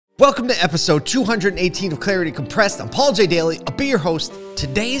Welcome to episode 218 of Clarity Compressed. I'm Paul J. Daly. I'll be your host.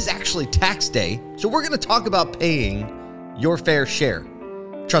 Today is actually tax day, so we're going to talk about paying your fair share.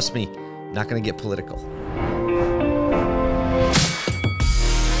 Trust me, I'm not going to get political.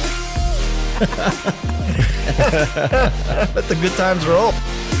 Let the good times roll.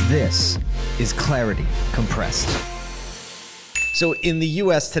 This is Clarity Compressed. So in the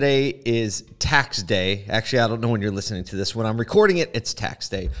U.S. today is tax day. Actually, I don't know when you're listening to this. When I'm recording it, it's tax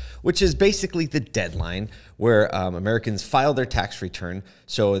day, which is basically the deadline where Americans file their tax return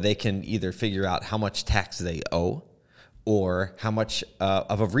so they can either figure out how much tax they owe or how much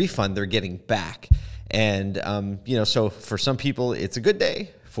of a refund they're getting back. And, so for some people, it's a good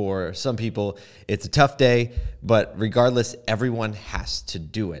day. For some people, it's a tough day, but regardless, everyone has to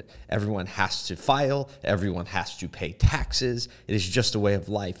do it. Everyone has to file. Everyone has to pay taxes. It is just a way of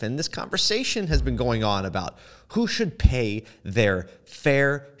life. And this conversation has been going on about who should pay their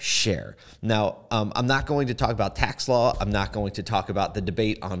fair share. Now, I'm not going to talk about tax law. I'm not going to talk about the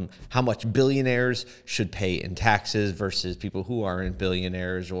debate on how much billionaires should pay in taxes versus people who aren't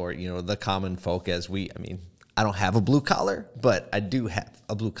billionaires or, the common folk I don't have a blue collar, but I do have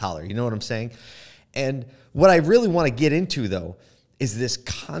a blue collar. You know what I'm saying? And what I really want to get into, though, is this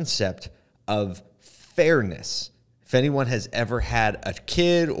concept of fairness. If anyone has ever had a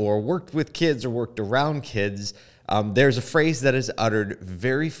kid or worked with kids or worked around kids, there's a phrase that is uttered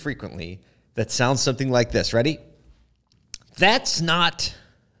very frequently that sounds something like this. Ready? That's not,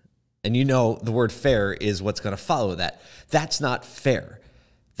 and the word fair is what's going to follow that. That's not fair.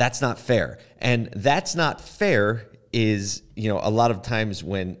 That's not fair. And that's not fair is, a lot of times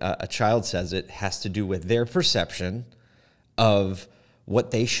when a child says it has to do with their perception of what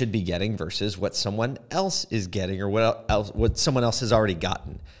they should be getting versus what someone else is getting or what someone else has already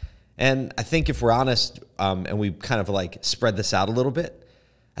gotten. And I think if we're honest and we kind of spread this out a little bit,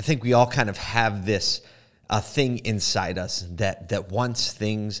 I think we all kind of have this thing inside us that wants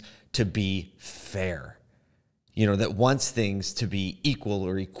things to be fair. That wants things to be equal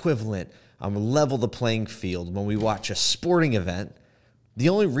or equivalent, level the playing field. When we watch a sporting event, the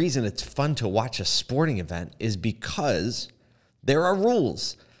only reason it's fun to watch a sporting event is because there are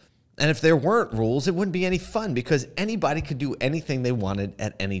rules. And if there weren't rules, it wouldn't be any fun because anybody could do anything they wanted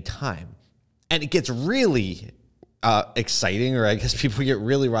at any time. And it gets really exciting, or I guess people get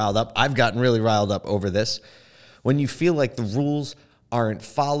really riled up. I've gotten really riled up over this. When you feel like the rules aren't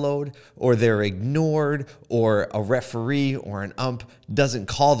followed or they're ignored or a referee or an ump doesn't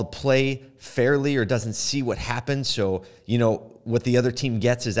call the play fairly or doesn't see what happened. So, what the other team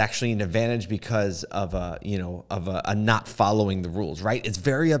gets is actually an advantage because of a not following the rules, right? It's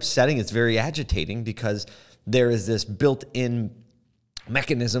very upsetting. It's very agitating because there is this built-in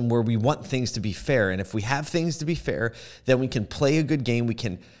mechanism where we want things to be fair. And if we have things to be fair, then we can play a good game. We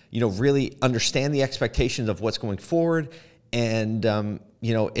can, really understand the expectations of what's going forward. And,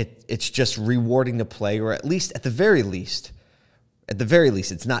 it's just rewarding to play, or at the very least,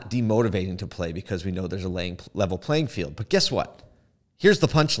 it's not demotivating to play because we know there's a level playing field. But guess what? Here's the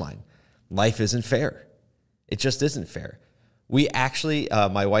punchline. Life isn't fair. It just isn't fair. We actually,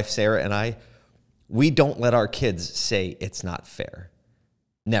 my wife, Sara, and I, we don't let our kids say it's not fair.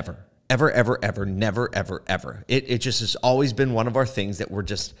 Never, ever, ever, ever, never, ever, ever. It just has always been one of our things that we're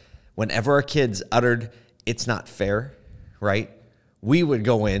just, whenever our kids uttered, it's not fair, right? We would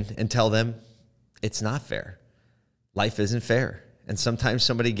go in and tell them it's not fair. Life isn't fair. And sometimes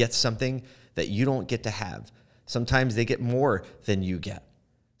somebody gets something that you don't get to have. Sometimes they get more than you get.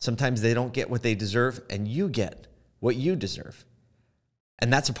 Sometimes they don't get what they deserve and you get what you deserve.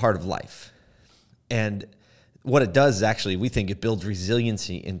 And that's a part of life. And what it does is actually, we think it builds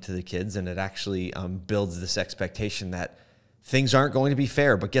resiliency into the kids, and it actually builds this expectation that things aren't going to be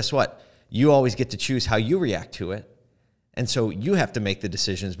fair. But guess what? You always get to choose how you react to it. And so you have to make the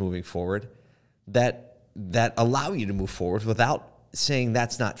decisions moving forward that allow you to move forward without saying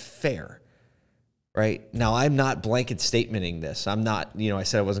that's not fair, right? Now, I'm not blanket statementing this. I'm not, I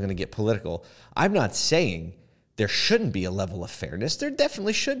said I wasn't going to get political. I'm not saying there shouldn't be a level of fairness. There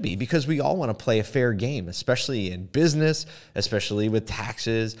definitely should be, because we all want to play a fair game, especially in business, especially with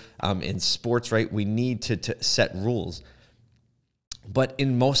taxes, in sports, right? We need to set rules. But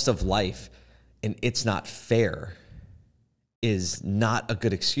in most of life, and it's not fair is not a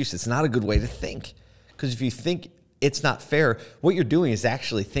good excuse. It's not a good way to think. Because if you think it's not fair, what you're doing is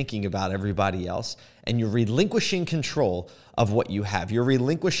actually thinking about everybody else, and you're relinquishing control of what you have. You're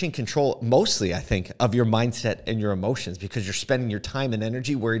relinquishing control, mostly, I think, of your mindset and your emotions, because you're spending your time and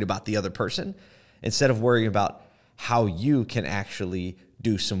energy worried about the other person instead of worrying about how you can actually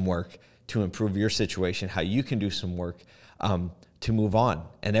do some work to improve your situation, how you can do some work to move on.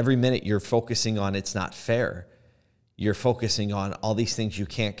 And every minute you're focusing on it's not fair. You're focusing on all these things you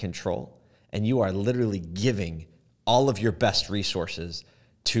can't control. And you are literally giving all of your best resources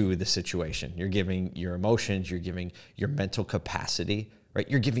to the situation. You're giving your emotions, you're giving your mental capacity, right?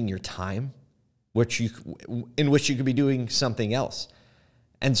 You're giving your time, in which you could be doing something else.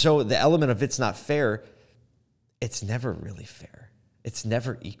 And so the element of it's not fair, it's never really fair. It's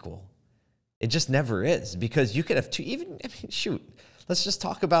never equal. It just never is, because you could have shoot, let's just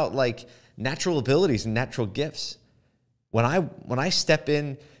talk about like natural abilities and natural gifts. When I step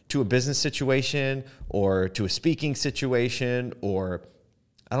in to a business situation or to a speaking situation or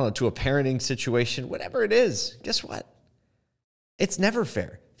I don't know, to a parenting situation, whatever it is, guess what? It's never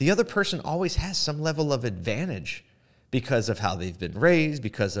fair. The other person always has some level of advantage because of how they've been raised,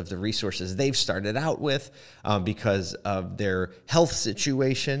 because of the resources they've started out with, because of their health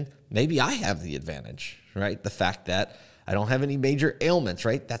situation. Maybe I have the advantage, right? The fact that I don't have any major ailments,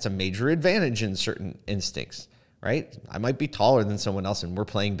 right? That's a major advantage in certain instincts, right? I might be taller than someone else and we're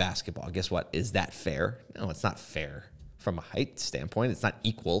playing basketball. Guess what? Is that fair? No, it's not fair. From a height standpoint, it's not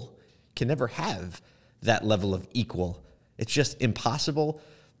equal. Can never have that level of equal. It's just impossible.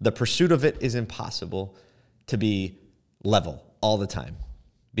 The pursuit of it is impossible to be level all the time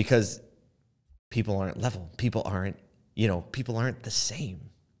because people aren't level. People aren't the same.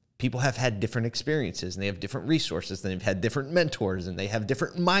 People have had different experiences and they have different resources and they've had different mentors and they have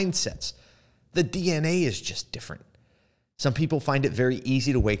different mindsets. The DNA is just different. Some people find it very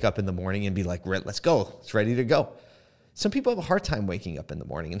easy to wake up in the morning and be like, let's go. It's ready to go. Some people have a hard time waking up in the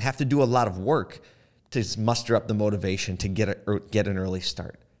morning and have to do a lot of work to muster up the motivation to get an early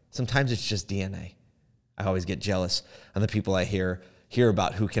start. Sometimes it's just DNA. I always get jealous on the people I hear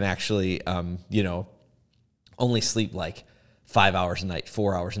about who can actually, only sleep like 5 hours a night,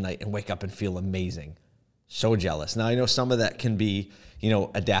 4 hours a night, and wake up and feel amazing. So jealous. Now, I know some of that can be,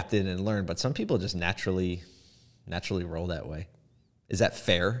 adapted and learned, but some people just naturally roll that way. Is that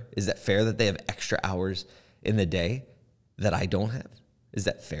fair? Is that fair that they have extra hours in the day that I don't have? Is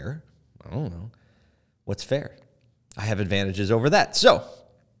that fair? I don't know. What's fair? I have advantages over that. So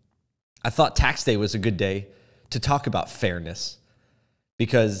I thought tax day was a good day to talk about fairness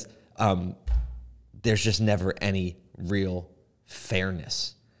because there's just never any real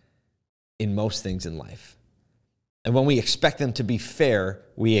fairness in most things in life. And when we expect them to be fair,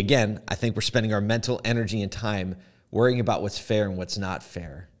 I think we're spending our mental energy and time worrying about what's fair and what's not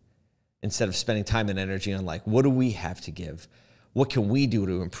fair, instead of spending time and energy on like, what do we have to give? What can we do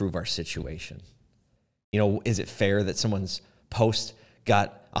to improve our situation? Is it fair that someone's post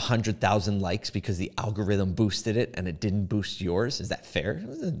got 100,000 likes because the algorithm boosted it and it didn't boost yours? Is that fair?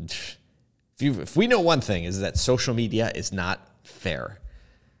 If we know one thing, is that social media is not fair.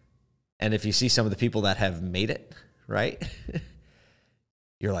 And if you see some of the people that have made it, right?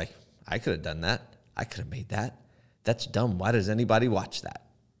 You're like, I could have done that. I could have made that. That's dumb. Why does anybody watch that?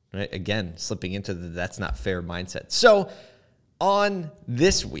 Right? Again, slipping into the that's not fair mindset. So on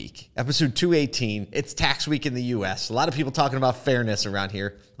this week, episode 218, it's tax week in the U.S. A lot of people talking about fairness around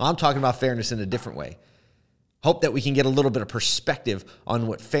here. Well, I'm talking about fairness in a different way. Hope that we can get a little bit of perspective on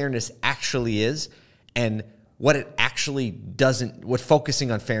what fairness actually is and what it actually doesn't, what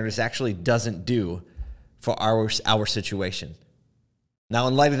focusing on fairness actually doesn't do for our situation. Now,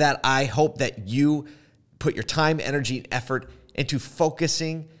 in light of that, I hope that you put your time, energy, and effort into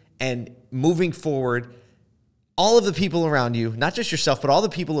focusing and moving forward all of the people around you, not just yourself, but all the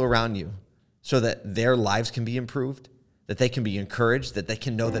people around you, so that their lives can be improved, that they can be encouraged, that they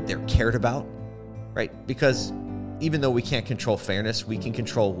can know that they're cared about, right? Because even though we can't control fairness, we can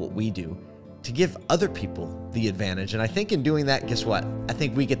control what we do to give other people the advantage. And I think in doing that, guess what? I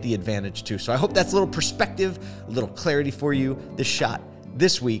think we get the advantage too. So I hope that's a little perspective, a little clarity for you this shot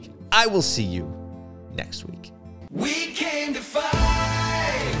this week. I will see you next week. We came to fight.